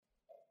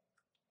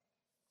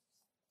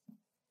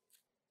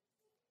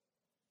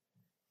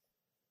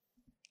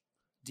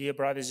Dear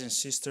brothers and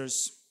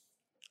sisters,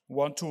 I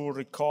want to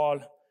recall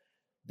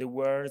the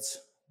words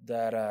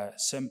that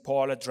St.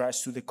 Paul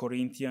addressed to the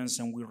Corinthians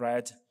and we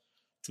read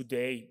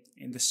today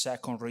in the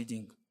second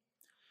reading.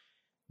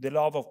 The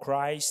love of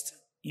Christ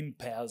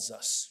impels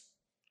us.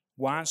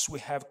 Once we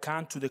have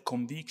come to the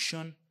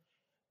conviction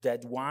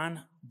that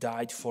one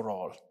died for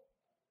all.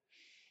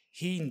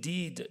 He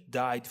indeed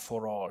died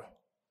for all,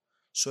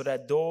 so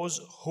that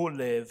those who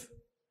live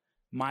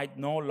might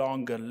no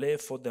longer live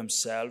for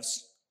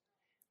themselves,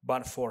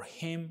 but for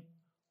him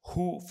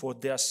who for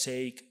their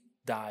sake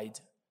died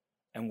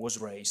and was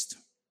raised.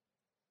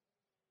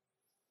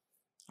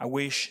 I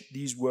wish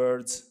these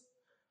words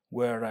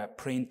were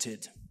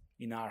printed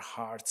in our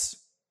hearts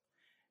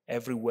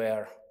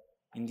everywhere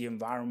in the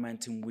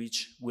environment in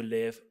which we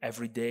live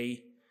every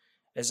day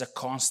as a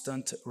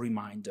constant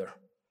reminder.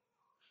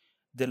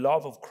 The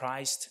love of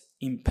Christ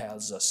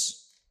impels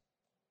us.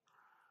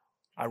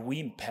 Are we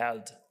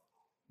impelled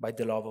by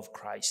the love of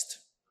Christ?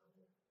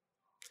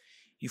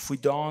 If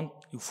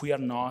we are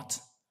not,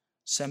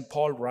 St.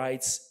 Paul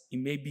writes, it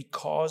may be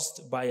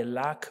caused by a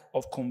lack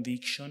of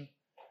conviction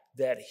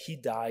that he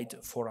died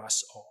for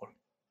us all.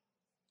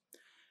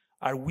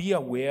 Are we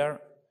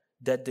aware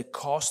that the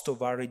cost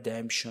of our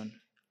redemption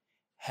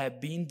have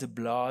been the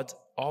blood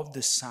of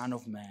the Son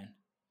of Man,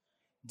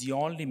 the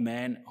only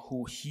man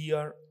who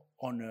here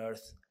on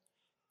earth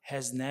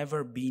has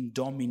never been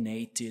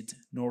dominated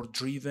nor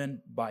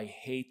driven by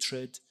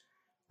hatred,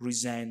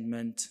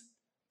 resentment,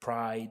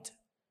 pride,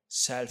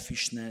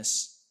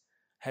 selfishness,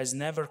 has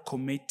never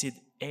committed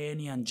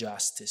any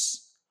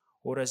injustice,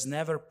 or has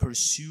never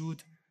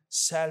pursued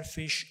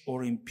selfish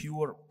or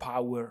impure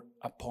power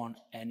upon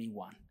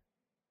anyone.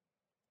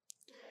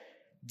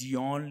 The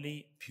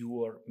only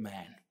pure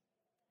man,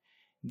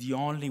 the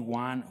only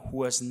one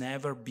who has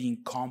never been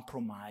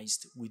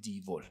compromised with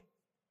evil,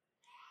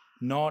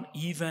 not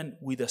even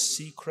with a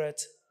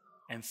secret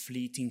and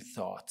fleeting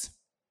thought.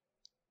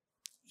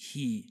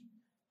 He,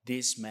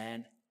 this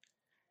man,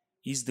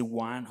 is the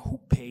one who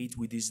paid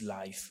with his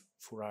life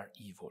for our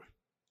evil,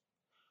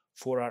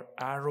 for our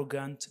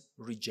arrogant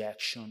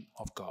rejection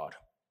of God.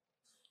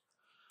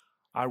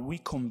 Are we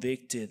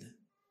convicted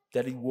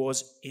that it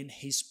was in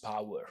his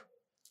power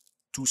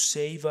to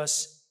save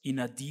us in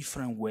a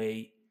different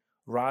way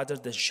rather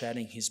than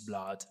shedding his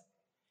blood,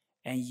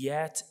 and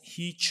yet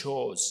he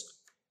chose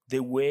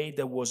the way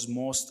that was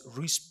most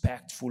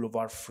respectful of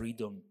our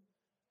freedom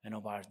and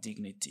of our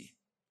dignity?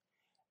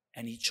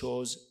 And he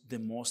chose the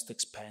most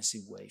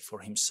expensive way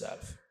for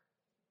himself.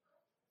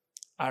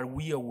 Are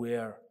we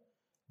aware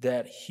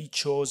that he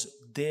chose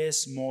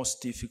this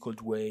most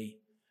difficult way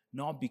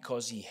not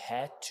because he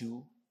had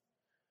to,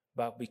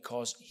 but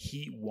because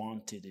he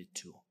wanted it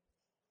to,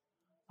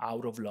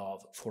 out of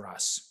love for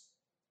us?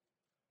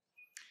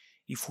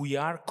 If we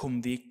are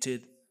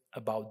convicted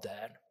about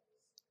that,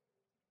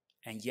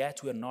 and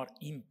yet we are not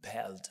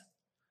impelled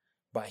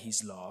by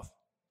his love,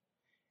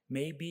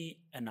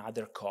 maybe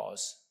another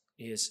cause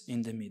is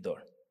in the middle.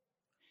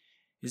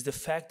 Is the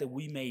fact that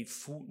we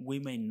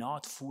may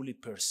not fully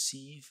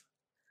perceive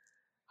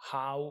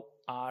how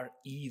our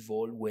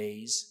evil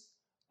ways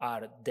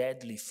are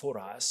deadly for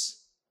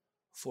us,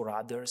 for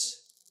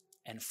others,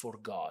 and for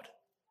God.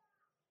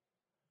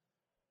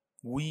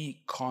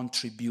 We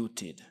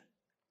contributed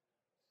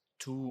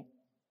to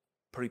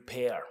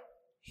prepare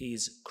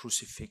his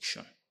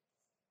crucifixion.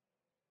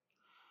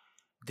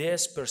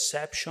 This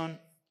perception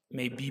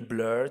may be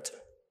blurred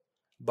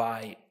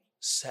by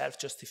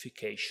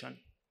self-justification.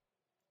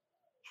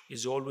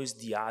 Is always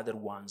the other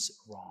one's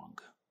wrong.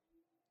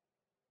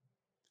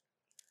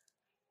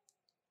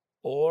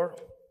 Or,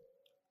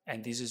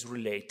 and this is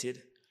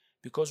related,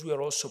 because we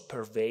are also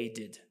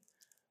pervaded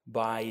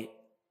by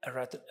a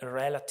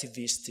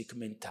relativistic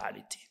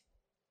mentality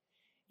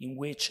in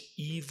which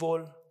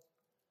evil,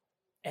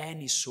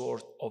 any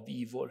sort of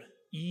evil,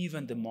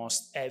 even the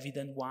most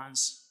evident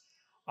ones,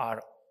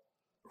 are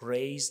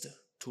raised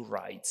to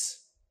rights.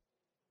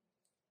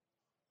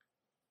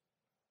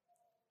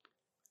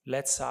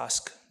 Let's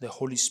ask the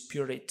Holy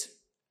Spirit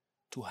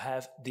to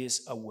have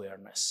this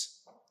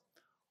awareness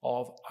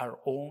of our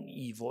own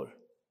evil,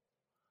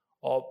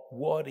 of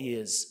what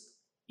is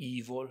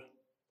evil,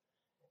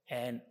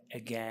 and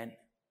again,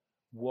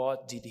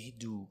 what did he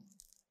do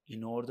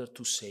in order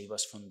to save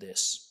us from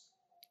this?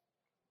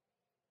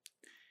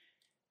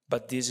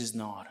 But this is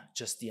not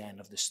just the end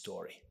of the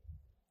story.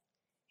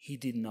 He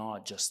did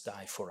not just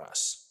die for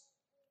us.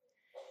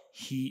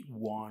 He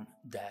won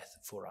death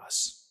for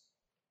us.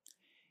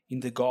 In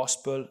the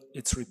Gospel,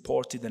 it's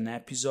reported an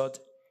episode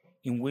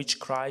in which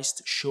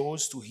Christ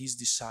shows to his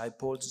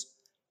disciples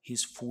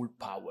his full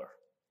power.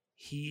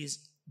 He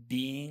is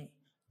being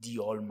the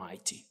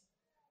Almighty.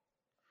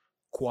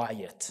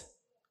 Quiet,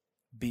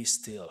 be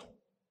still.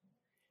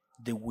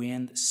 The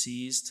wind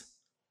ceased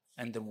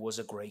and there was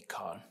a great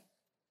calm.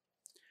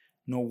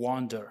 No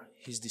wonder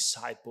his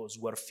disciples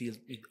were filled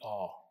with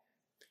awe.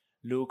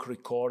 Luke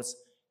records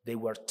they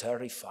were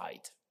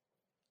terrified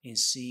in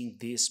seeing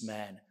this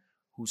man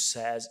who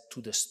says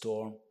to the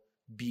storm,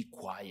 "Be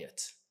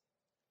quiet,"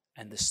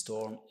 and the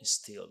storm is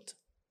stilled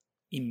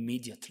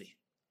immediately,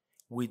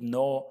 with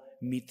no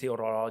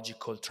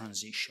meteorological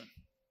transition.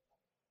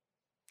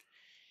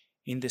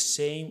 In the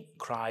same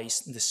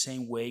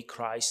way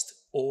Christ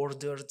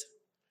ordered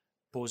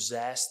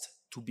possessed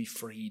to be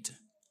freed,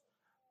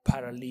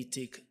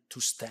 paralytic to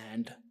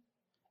stand,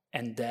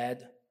 and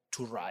dead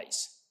to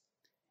rise.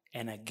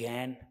 And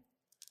again,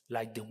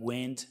 like the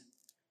wind,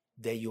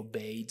 they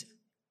obeyed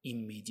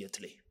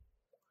immediately,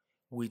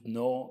 with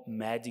no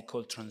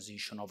medical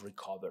transition of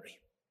recovery.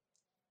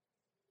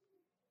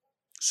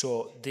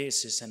 So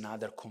this is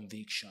another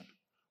conviction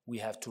we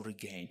have to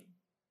regain.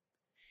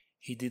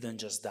 He didn't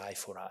just die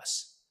for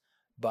us,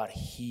 but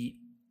he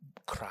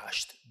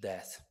crushed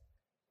death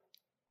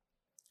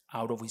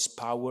out of his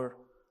power,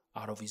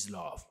 out of his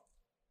love.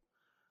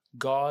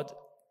 God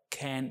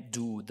can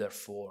do,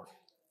 therefore,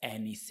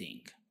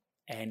 anything.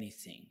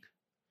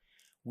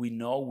 We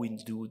know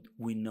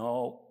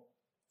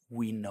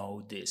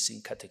this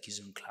in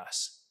catechism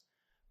class,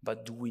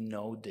 but do we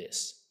know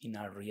this in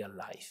our real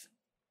life?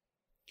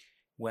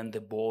 When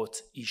the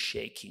boat is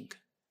shaking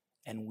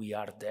and we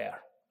are there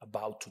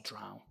about to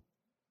drown.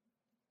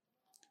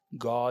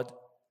 God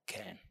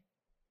can.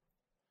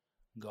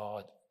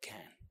 God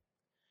can.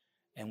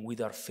 And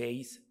with our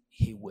faith,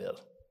 he will.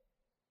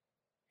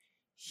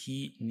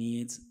 He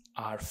needs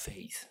our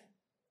faith.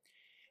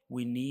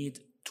 We need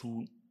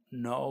to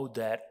know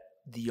that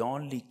the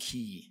only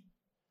key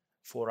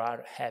for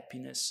our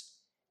happiness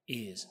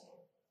is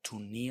to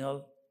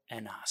kneel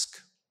and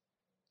ask.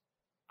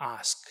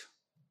 Ask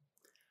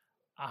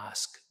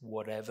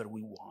whatever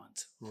we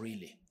want,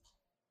 really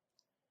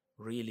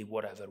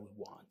whatever we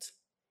want,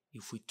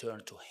 if we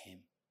turn to him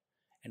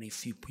and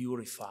if we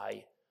purify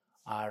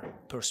our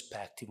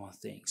perspective on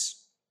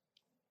things.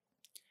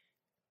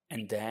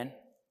 And then,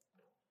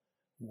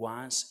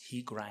 once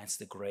he grants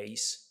the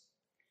grace,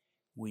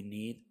 we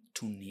need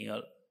to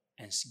kneel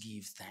and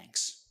give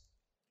thanks.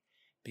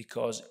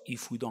 Because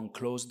if we don't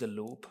close the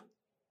loop,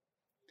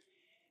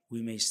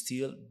 we may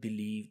still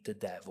believe the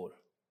devil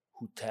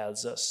who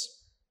tells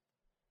us,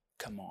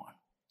 come on,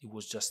 it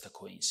was just a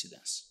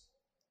coincidence.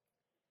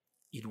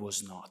 It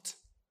was not.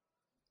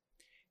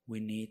 We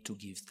need to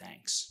give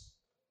thanks.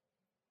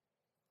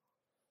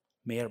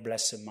 May our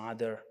Blessed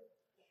Mother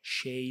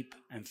shape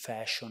and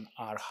fashion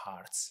our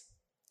hearts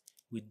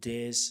with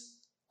this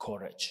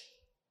courage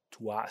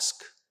to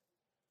ask,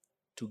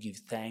 to give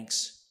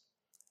thanks,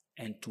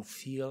 and to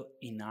feel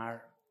in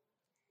our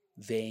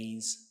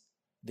veins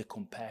the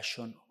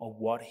compassion of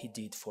what he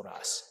did for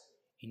us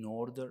in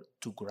order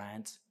to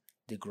grant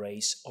the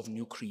grace of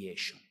new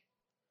creation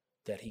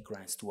that he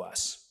grants to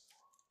us.